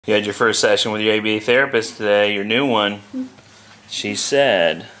You had your first session with your ABA therapist today, your new one. She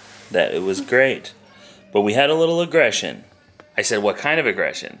said that it was great, but we had a little aggression. I said, what kind of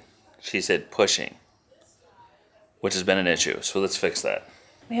aggression? She said, pushing, which has been an issue, so let's fix that.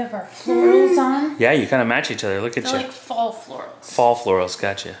 We have our florals on. Yeah, you kind of match each other. Look at you. They're like fall florals. Fall florals,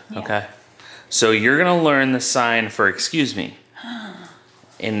 gotcha. Yeah. Okay. So you're going to learn the sign for excuse me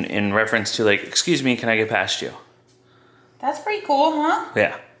in reference to like, excuse me, can I get past you? That's pretty cool, huh?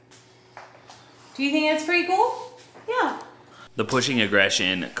 Yeah. Do you think that's pretty cool? Yeah. The pushing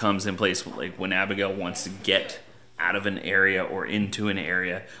aggression comes in place like when Abigail wants to get out of an area or into an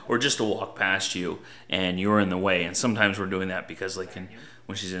area or just to walk past you and you're in the way. And sometimes we're doing that because like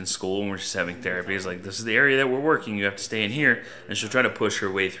when she's in school and we're just having therapy, it's like, this is the area that we're working, you have to stay in here. And she'll try to push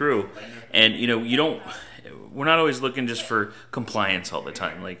her way through. And we're not always looking just for compliance all the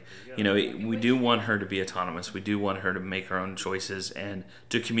time. Like, we do want her to be autonomous. We do want her to make her own choices and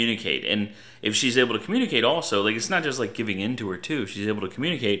to communicate. And if she's able to communicate also, like, it's not just like giving in to her too. If she's able to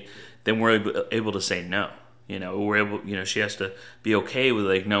communicate, then we're able to say no. We're able, she has to be okay with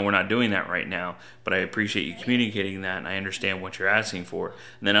like, no, we're not doing that right now, but I appreciate you communicating that and I understand what you're asking for.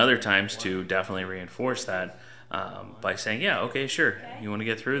 And then other times to definitely reinforce that by saying, yeah, okay, sure. You want to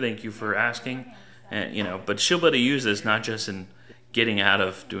get through? Thank you for asking. And, but she'll be able to use this not just in getting out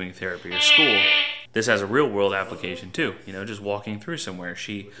of doing therapy or school. This has a real world application too, just walking through somewhere.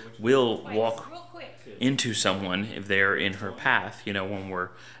 She will walk into someone if they're in her path, when we're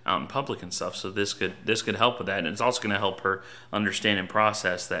out in public and stuff. So this could help with that. And it's also going to help her understand and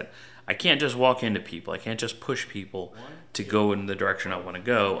process that I can't just walk into people. I can't just push people to go in the direction I want to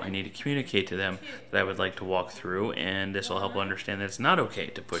go. I need to communicate to them that I would like to walk through, and this will help her understand that it's not okay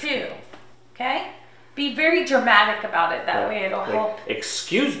to push people. Okay? Be very dramatic about it. That way it'll help.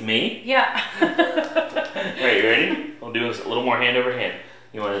 Excuse me? Yeah. Alright, you ready? We'll do a little more hand over hand.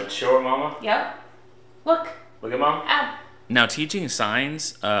 You want to show her, Mama? Yep. Look. Look at Mom. Ow. Now, teaching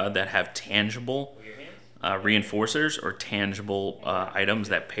signs that have tangible reinforcers or tangible items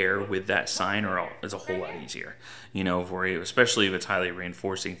that pair with that sign is a whole lot easier. Especially if it's highly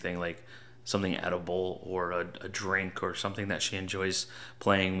reinforcing thing like something edible or a drink or something that she enjoys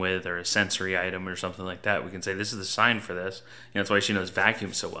playing with, or a sensory item or something like that. We can say, this is the sign for this. That's why she knows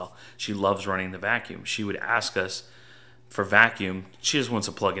vacuum so well. She loves running the vacuum. She would ask us for vacuum. She just wants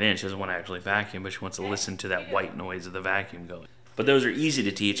to plug it in. She doesn't want to actually vacuum, but she wants to listen to that white noise of the vacuum going. But those are easy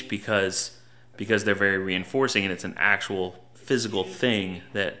to teach because they're very reinforcing, and it's an actual physical thing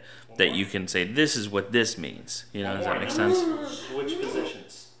that you can say, this is what this means. Does that make sense? Switch positions.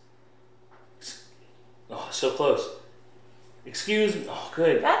 Oh, so close. Excuse me. Oh,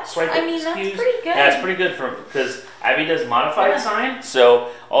 good. That's right. that's pretty good. Yeah, it's pretty good because Abby does modified sign,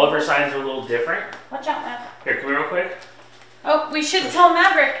 so all of her signs are a little different. Watch out, Maverick. Here, come here real quick. Oh, we should tell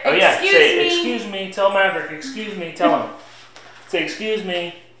Maverick. Oh yeah, say excuse me. Tell Maverick. Excuse me. Tell him. Say excuse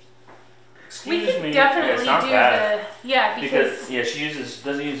me. Excuse me. We can definitely do because she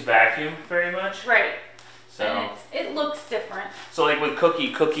doesn't use vacuum very much. Right. So and it looks different. So like with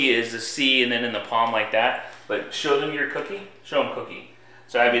cookie is the C and then in the palm like that. But show them your cookie. Show them cookie.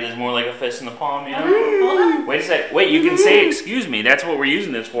 So Abby does more like a fist in the palm, Hold on. Wait a sec. Wait, you can say excuse me. That's what we're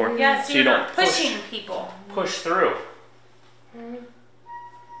using this for. Yeah, so you're not pushing people. Push through.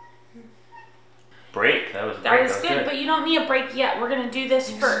 Break. That was a break. That was good, but you don't need a break yet. We're gonna do this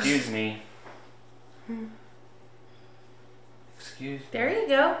first. Excuse me. Excuse me. There you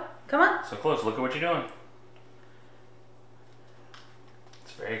go. Come on. So close. Look at what you're doing.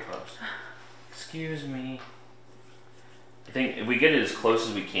 It's very close. Excuse me. I think if we get it as close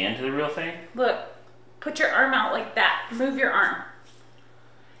as we can to the real thing. Look. Put your arm out like that. Move your arm.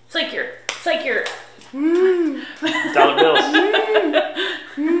 It's like your dollar bills.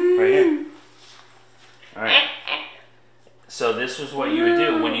 Right here. Alright. So this was what you would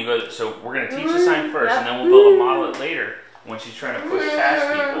do when you go. So we're going to teach the sign first, and then we'll build a model it later when she's trying to push past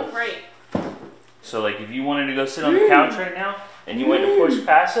people. Right. So like if you wanted to go sit on the couch right now, and you went to push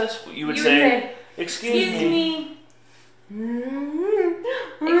past us, you would say, excuse me.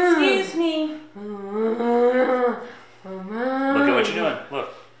 Excuse me. Look at what you're doing. Look.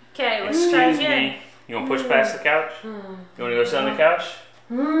 Okay, let's try again. You want to push past the couch? You want to go sit on the couch?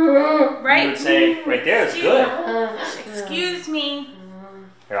 Right. You would say, right there, it's good. Excuse me.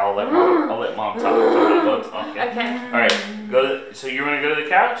 Here, I'll let mom talk. Okay. All right. So you want to go to the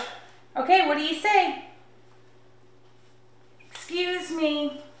couch? Okay. What do you say? Excuse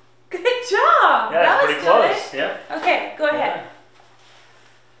me. Good job. Yeah, that's pretty close. Yeah. Okay. Go ahead.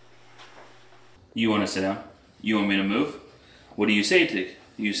 You want to sit down? You want me to move? What do you say to?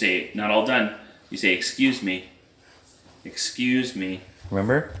 You say, not all done. You say, excuse me. Excuse me.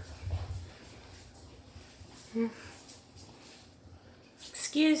 Remember?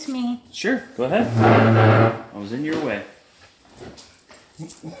 Excuse me. Sure, go ahead. I was in your way. We're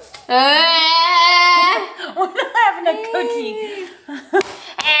not having a cookie.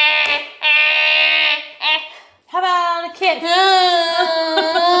 How about a kiss?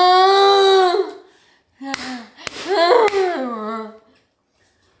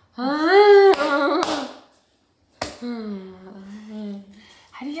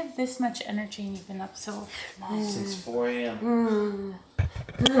 How do you have this much energy and you've been up so long? Since 4 a.m.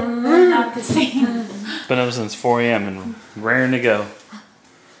 Not the same. Been up since 4 a.m. and raring to go.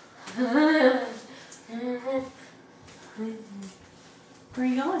 Where are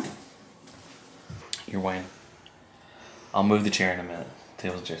you going? You're whining. I'll move the chair in a minute.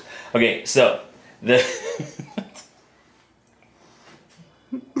 Tables and chairs. Okay, so the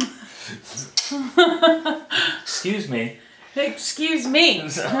excuse me. Excuse me.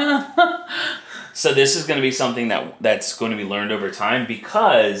 So this is going to be something that's going to be learned over time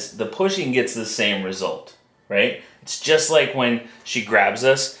because the pushing gets the same result, right? It's just like when she grabs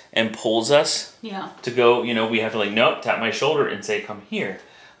us and pulls us to go, you know, we have to like, nope, tap my shoulder and say, come here.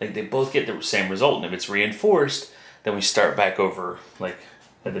 Like they both get the same result. And if it's reinforced, then we start back over like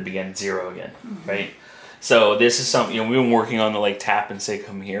at the beginning 0 again, right? So this is something, you know, we've been working on the like tap and say,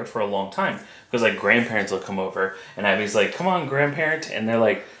 come here for a long time. Because like grandparents will come over and Abby's like, come on, grandparent. And they're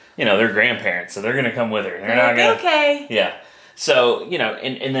like, you know, they're grandparents, so they're going to come with her. They're not going to. Okay. Yeah. So, you know,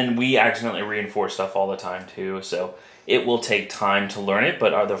 and then we accidentally reinforce stuff all the time too. So it will take time to learn it.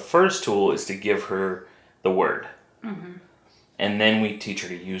 But the first tool is to give her the word. Mm-hmm. And then we teach her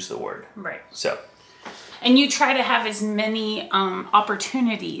to use the word. Right. So. And you try to have as many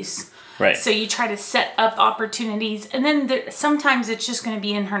opportunities. Right. So you try to set up opportunities. And then sometimes it's just going to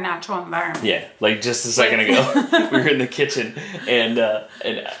be in her natural environment. Yeah. Like just a second ago, we were in the kitchen and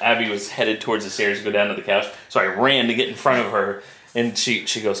Abby was headed towards the stairs to go down to the couch. So I ran to get in front of her. And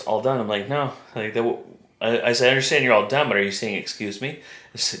she goes, all done? I'm like, no. Like I said, I understand you're all done, but are you saying excuse me?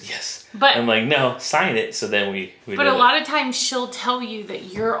 I said, yes. But I'm like, no, sign it. So then we But a lot of times she'll tell you that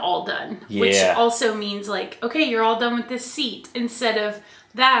you're all done. Yeah. Which also means like, okay, you're all done with this seat. Instead of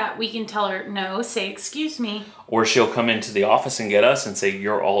that, we can tell her, no, say excuse me. Or she'll come into the office and get us and say,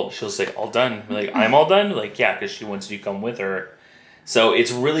 she'll say, all done. We're like, I'm all done? Like, yeah, because she wants you to come with her. So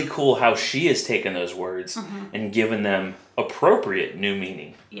it's really cool how she has taken those words and given them appropriate new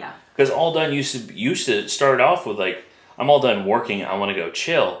meaning. Yeah. Because all done used to start off with like, I'm all done working, I want to go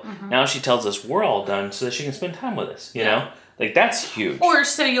chill. Now she tells us we're all done so that she can spend time with us, you know? Like, that's huge. Or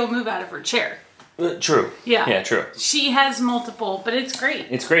so you'll move out of her chair. True. Yeah. Yeah, true. She has multiple, but it's great.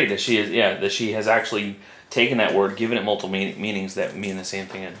 It's great that she has actually taken that word, given it multiple meanings that mean the same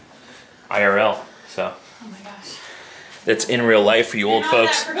thing in IRL. So. Oh my gosh. That's in real life for you old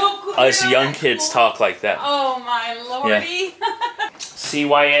folks. Cool. Us young kids talk like that. Oh my lordy. Yeah.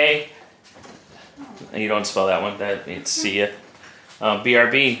 CYA. You don't spell that one. That means see ya.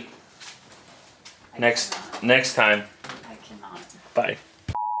 BRB. Next time. I cannot. Bye.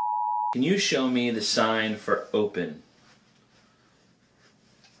 Can you show me the sign for open?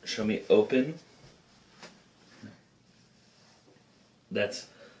 Show me open. That's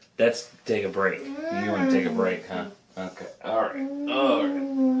take a break. You want to take a break, huh? Okay. All right.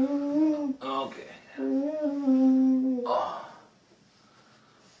 Okay. Oh.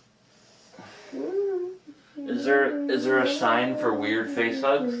 Is there a sign for weird face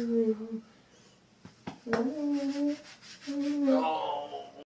hugs? Oh.